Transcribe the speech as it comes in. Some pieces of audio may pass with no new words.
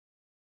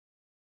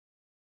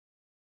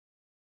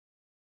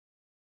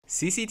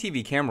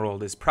CCTV Camera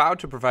World is proud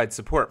to provide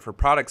support for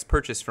products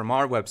purchased from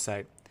our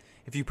website.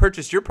 If you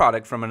purchased your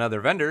product from another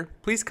vendor,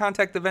 please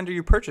contact the vendor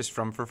you purchased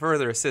from for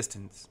further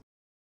assistance.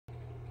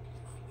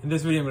 In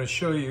this video, I'm going to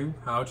show you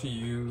how to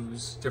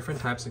use different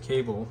types of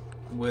cable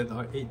with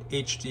our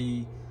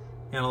HD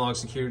analog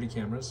security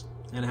cameras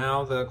and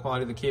how the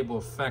quality of the cable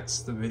affects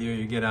the video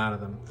you get out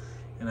of them,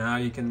 and how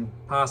you can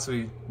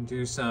possibly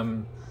do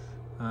some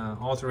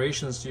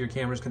alterations to your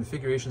camera's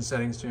configuration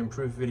settings to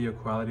improve video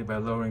quality by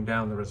lowering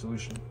down the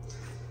resolution.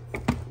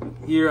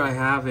 Here I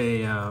have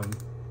a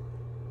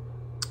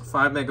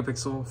 5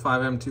 megapixel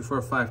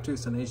 5M2452.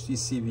 It's an HD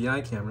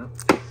CVI camera.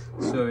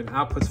 So it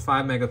outputs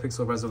 5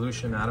 megapixel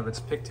resolution out of its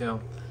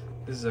pigtail.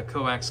 This is a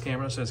coax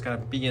camera, so it's got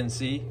a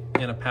BNC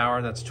and a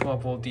power that's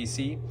 12 volt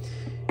DC.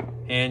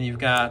 And you've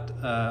got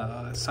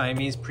a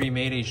Siamese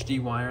pre-made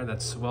HD wire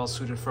that's well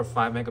suited for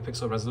 5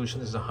 megapixel resolution.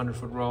 This is a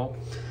 100-foot roll.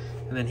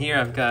 And then here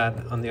I've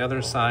got, on the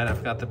other side,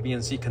 I've got the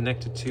BNC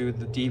connected to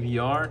the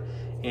DVR,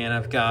 and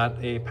I've got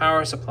a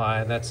power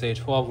supply that's a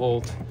 12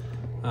 volt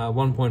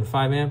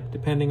 1.5 amp.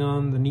 Depending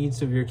on the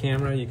needs of your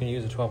camera, you can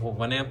use a 12 volt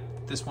 1 amp.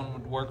 This one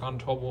would work on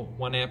 12 volt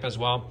 1 amp as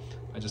well.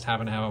 I just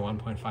happen to have a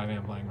 1.5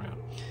 amp lying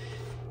around.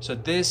 So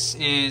this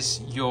is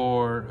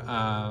your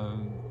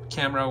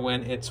camera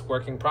when it's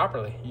working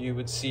properly. You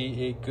would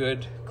see a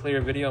good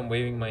clear video. I'm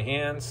waving my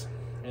hands,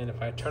 and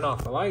if I turn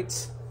off the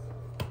lights,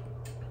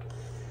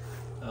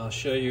 I'll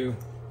show you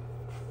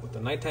what the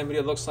nighttime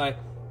video looks like.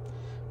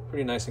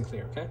 Pretty nice and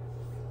clear, okay?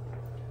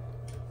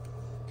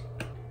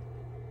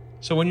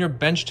 So when you're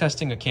bench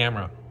testing a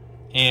camera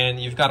and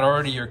you've got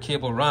already your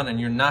cable run and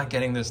you're not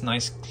getting this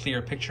nice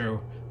clear picture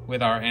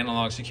with our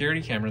analog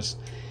security cameras,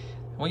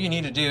 what you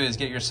need to do is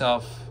get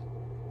yourself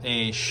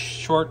a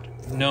short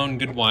known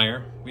good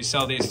wire. We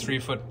sell these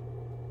 3-foot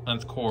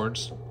length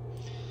cords.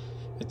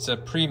 It's a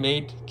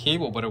pre-made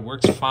cable, but it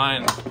works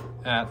fine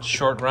at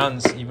short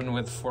runs, even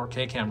with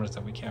 4K cameras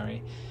that we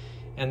carry.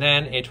 And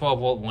then a 12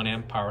 volt 1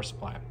 amp power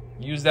supply.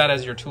 Use that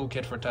as your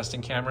toolkit for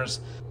testing cameras.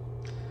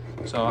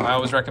 So I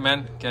always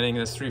recommend getting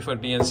this 3-foot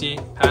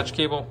BNC patch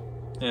cable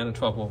and a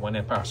 12 volt 1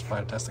 amp power supply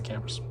to test the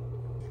cameras.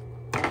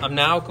 I'm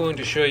now going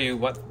to show you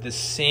what this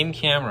same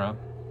camera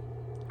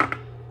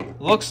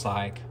looks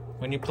like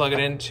when you plug it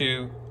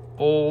into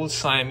old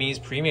Siamese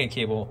pre-made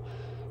cable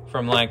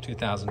from like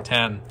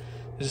 2010.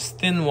 This is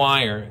thin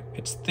wire.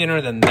 It's thinner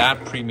than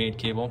that pre-made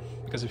cable,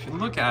 because if you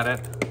look at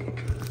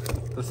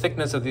it, the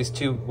thickness of these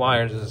two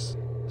wires is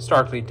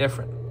starkly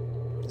different.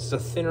 This is a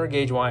thinner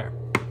gauge wire.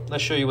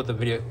 Let's show you what the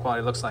video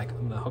quality looks like.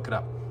 I'm gonna hook it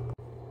up.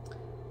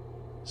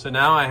 So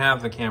now I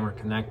have the camera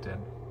connected,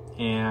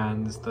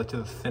 and it's to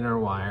the thinner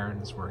wire,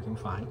 and it's working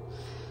fine.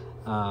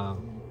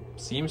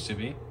 Seems to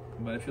be,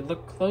 but if you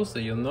look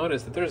closely, you'll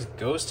notice that there's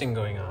ghosting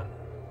going on.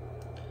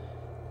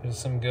 There's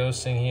some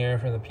ghosting here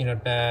from the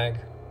peanut bag.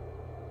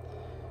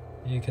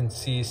 You can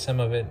see some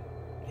of it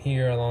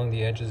here along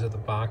the edges of the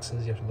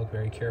boxes. You have to look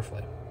very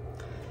carefully.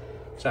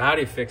 So how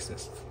do you fix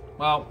this?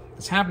 Well,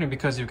 it's happening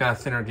because you've got a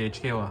thinner gauge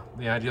cable.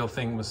 The ideal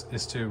thing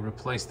is to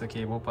replace the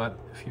cable, but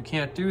if you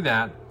can't do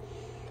that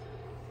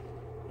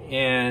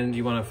and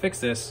you want to fix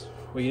this,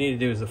 what you need to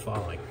do is the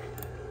following.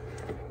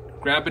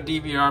 Grab a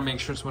DVR, make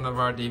sure it's one of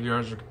our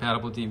DVRs or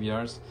compatible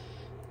DVRs.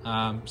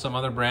 Some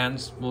other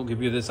brands will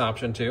give you this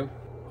option too.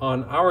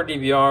 On our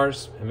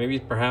DVRs, and maybe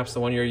perhaps the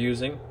one you're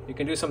using, you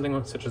can do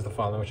something such as the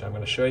following, which I'm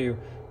going to show you,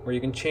 where you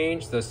can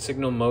change the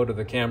signal mode of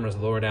the cameras,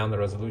 lower down the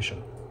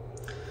resolution.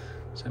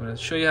 So I'm going to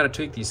show you how to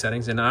tweak these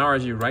settings. In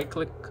ours, you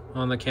right-click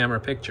on the camera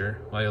picture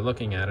while you're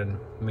looking at it in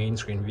main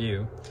screen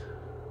view.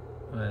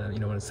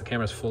 When it's the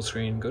camera's full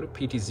screen, go to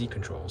PTZ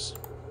controls.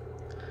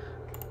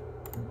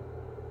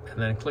 And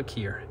then click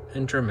here,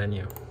 enter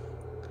menu.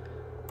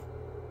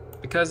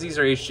 Because these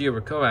are HD over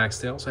coax,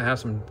 they also have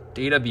some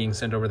data being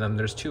sent over them.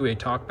 There's two-way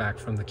talkback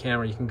from the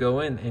camera. You can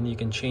go in and you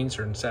can change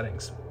certain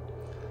settings.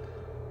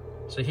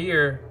 So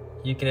here,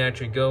 you can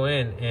actually go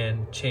in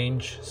and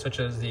change, such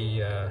as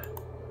the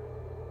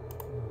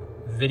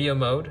video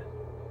mode.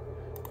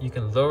 You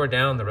can lower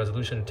down the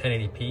resolution to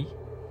 1080p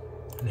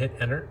and hit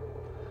enter.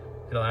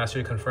 It'll ask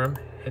you to confirm,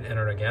 hit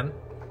enter again.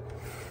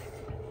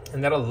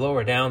 And that'll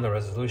lower down the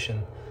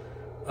resolution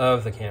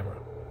of the camera.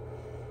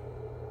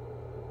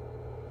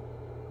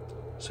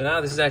 So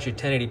now this is actually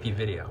 1080p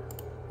video.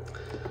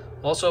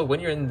 Also, when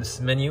you're in this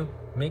menu,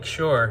 make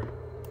sure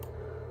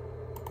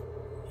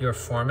your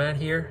format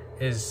here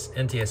is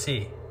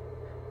NTSC.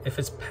 If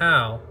it's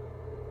PAL,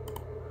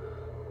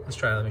 let's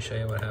try it, let me show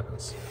you what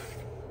happens.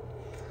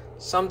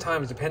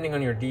 Sometimes, depending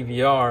on your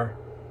DVR,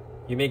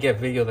 you may get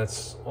video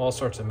that's all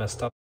sorts of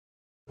messed up.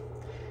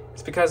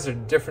 It's because there are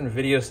different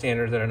video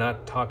standards that are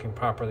not talking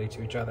properly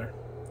to each other.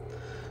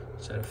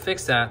 So to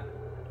fix that,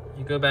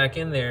 you go back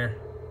in there,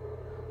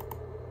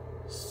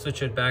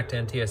 switch it back to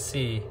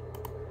NTSC,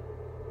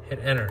 hit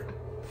enter,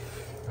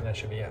 and that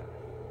should be it.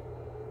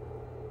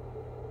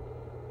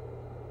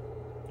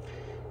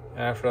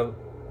 After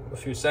a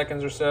few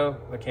seconds or so,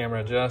 the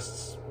camera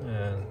adjusts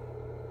and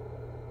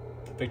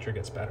the picture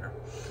gets better.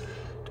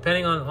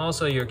 Depending on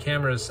also your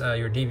camera's,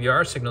 your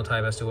DVR signal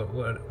type as to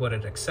what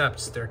it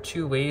accepts, there are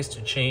two ways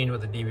to change what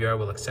the DVR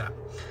will accept.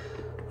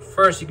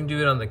 First, you can do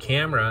it on the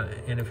camera,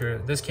 and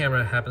if this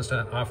camera happens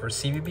to offer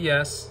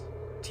CVBS,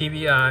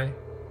 TVI,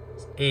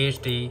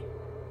 AHD,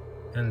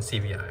 and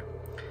CVI.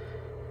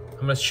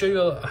 I'm going to show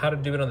you how to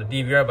do it on the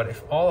DVR, but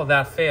if all of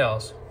that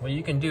fails, what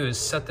you can do is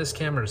set this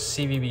camera to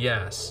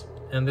CVBS,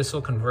 and this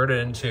will convert it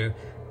into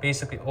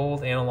basically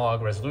old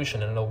analog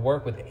resolution, and it'll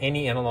work with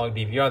any analog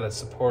DVR that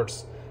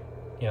supports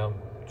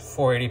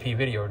 480p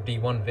video or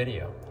D1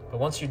 video. But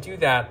once you do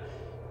that,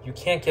 you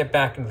can't get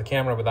back into the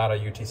camera without a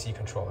UTC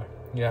controller.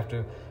 You have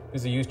to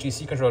use the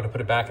UTC controller to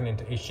put it back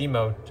into HD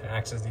mode to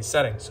access these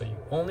settings. So you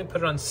only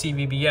put it on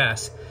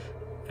CVBS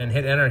and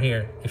hit enter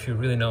here if you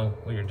really know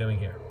what you're doing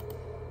here.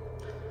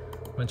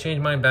 I'm going to change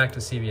mine back to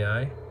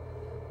CVI.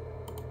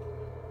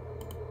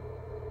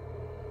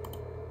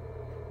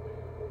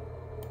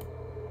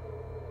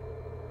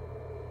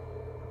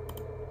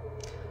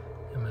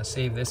 I'm going to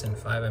save this in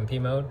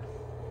 5MP mode.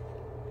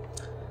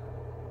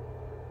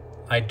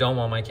 I don't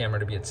want my camera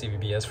to be at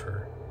CVBS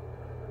for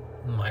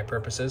my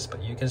purposes,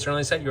 but you can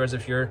certainly set yours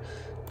if your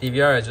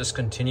DVR is just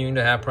continuing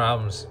to have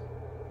problems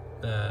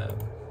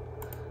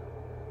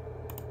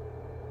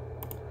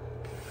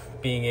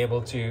being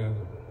able to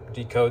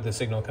decode the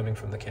signal coming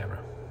from the camera.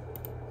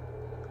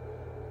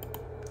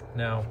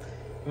 Now,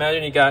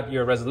 imagine you got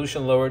your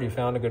resolution lowered, you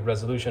found a good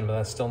resolution, but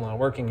that's still not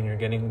working and you're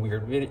getting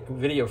weird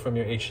video from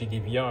your HD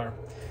DVR.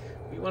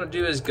 What you want to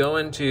do is go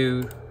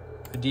into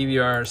the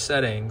DVR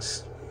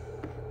settings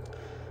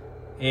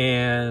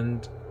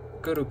and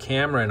go to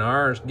camera in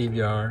our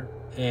DVR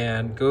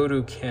and go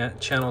to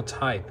channel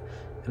type,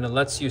 and it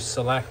lets you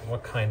select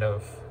what kind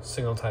of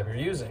signal type you're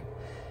using.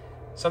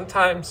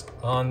 Sometimes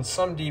on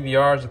some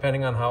DVRs,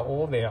 depending on how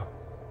old they are,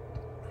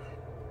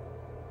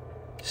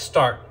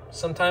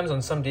 sometimes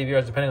on some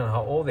DVRs, depending on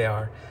how old they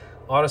are,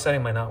 auto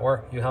setting might not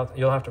work.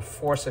 You'll have to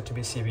force it to be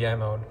CVI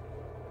mode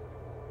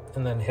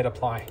and then hit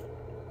apply.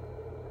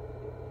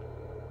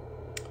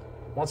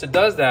 Once it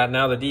does that,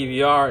 now the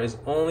DVR is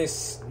only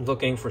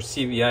looking for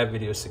CVI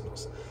video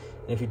signals.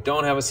 And if you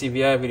don't have a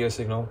CVI video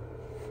signal,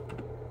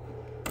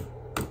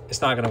 it's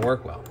not going to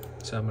work well.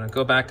 So I'm going to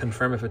go back,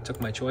 confirm if it took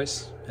my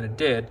choice, and it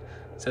did.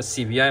 It says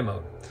CVI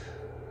mode.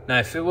 Now,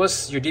 if your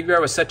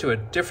DVR was set to a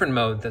different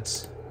mode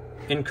that's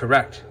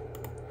incorrect,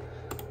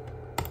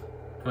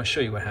 I'm going to show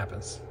you what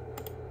happens.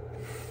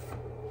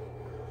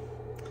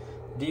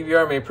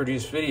 DVR may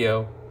produce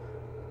video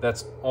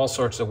that's all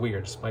sorts of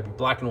weirds. It might be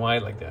black and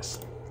white like this.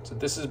 So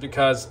this is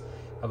because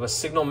of a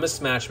signal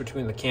mismatch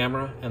between the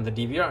camera and the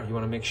DVR. You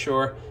want to make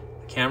sure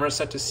the camera is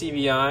set to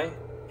CVI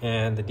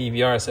and the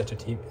DVR is set to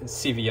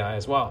CVI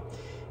as well.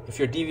 If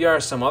your DVR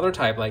is some other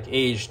type like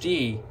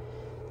AHD,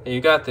 and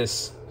you got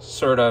this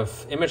sort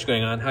of image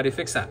going on, how do you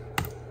fix that?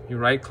 You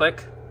right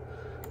click,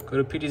 go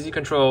to PTZ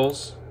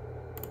controls,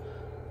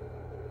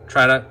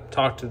 try to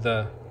talk to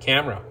the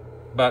camera.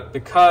 But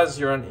because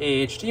you're on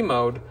AHD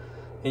mode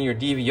in your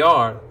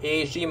DVR,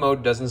 AHD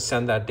mode doesn't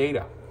send that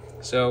data.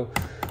 So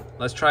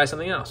let's try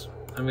something else.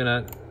 I'm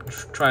gonna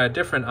try a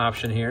different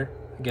option here.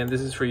 Again,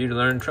 this is for you to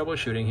learn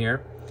troubleshooting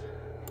here.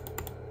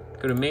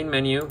 Go to main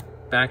menu,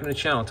 back into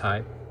channel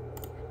type,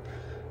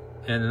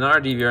 and in our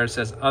DVR it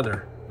says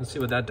other. Let's see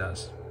what that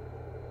does.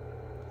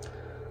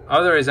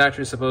 Other is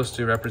actually supposed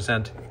to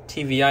represent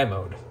TVI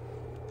mode.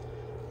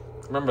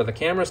 Remember, the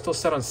camera is still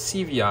set on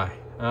CVI.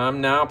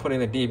 I'm now putting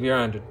the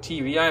DVR into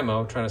TVI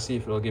mode, trying to see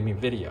if it'll give me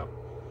video.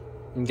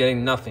 I'm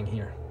getting nothing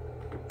here.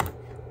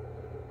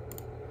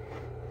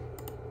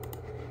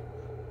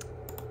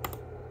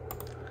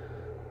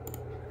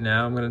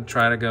 Now I'm going to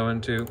try to go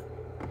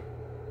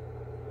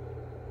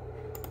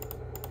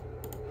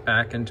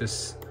back into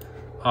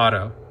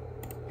auto.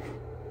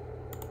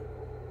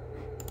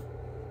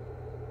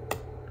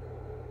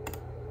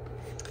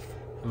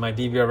 And my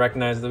DVR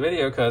recognizes the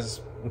video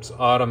because it's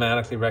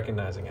automatically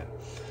recognizing it.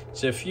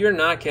 So if you're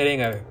not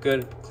getting a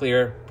good,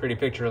 clear, pretty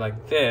picture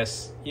like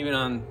this, even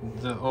on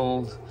the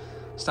old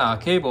style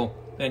cable,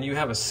 then you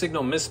have a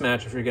signal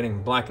mismatch if you're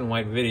getting black and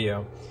white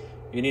video.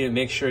 You need to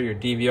make sure your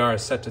DVR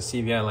is set to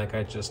CVI like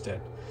I just did.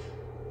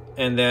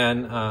 And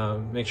then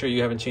make sure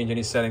you haven't changed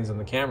any settings on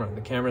the camera. The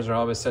cameras are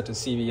always set to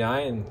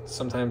CVI and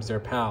sometimes they're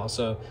PAL.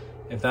 So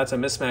if that's a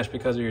mismatch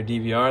because of your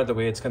DVR, the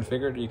way it's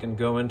configured, you can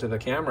go into the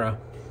camera,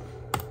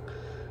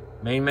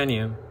 main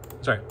menu,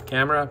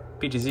 camera,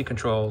 PTZ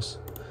controls,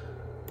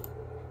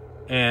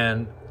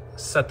 and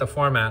set the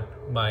format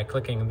by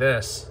clicking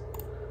this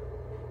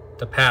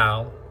to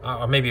PAL,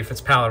 or maybe if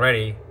it's PAL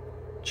already,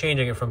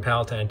 changing it from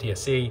PAL to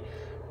NTSC.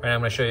 Right,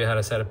 I'm going to show you how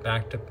to set it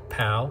back to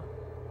PAL.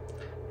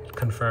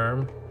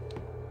 Confirm.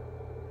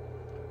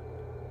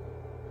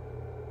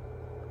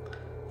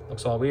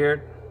 Looks all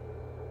weird.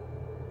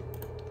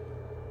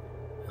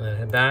 And then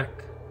hit back,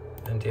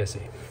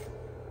 NTSC.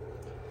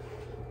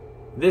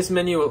 This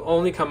menu will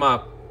only come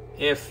up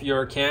if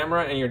your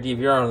camera and your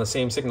DVR are on the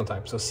same signal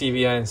type, so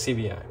CVI and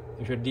CVI.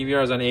 If your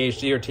DVR is on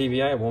AHD or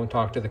TVI, it won't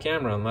talk to the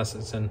camera unless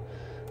it's in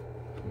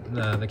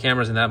the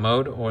camera's in that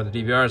mode or the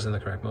DVR is in the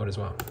correct mode as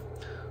well.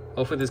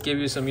 Hopefully this gave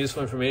you some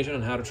useful information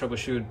on how to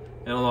troubleshoot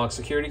analog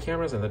security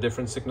cameras and the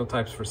different signal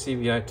types for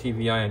CVI,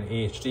 TVI, and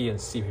AHD and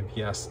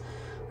CVPS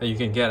that you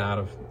can get out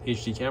of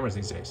HD cameras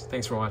these days.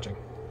 Thanks for watching.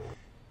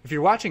 If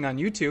you're watching on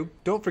YouTube,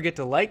 don't forget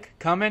to like,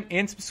 comment,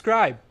 and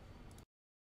subscribe.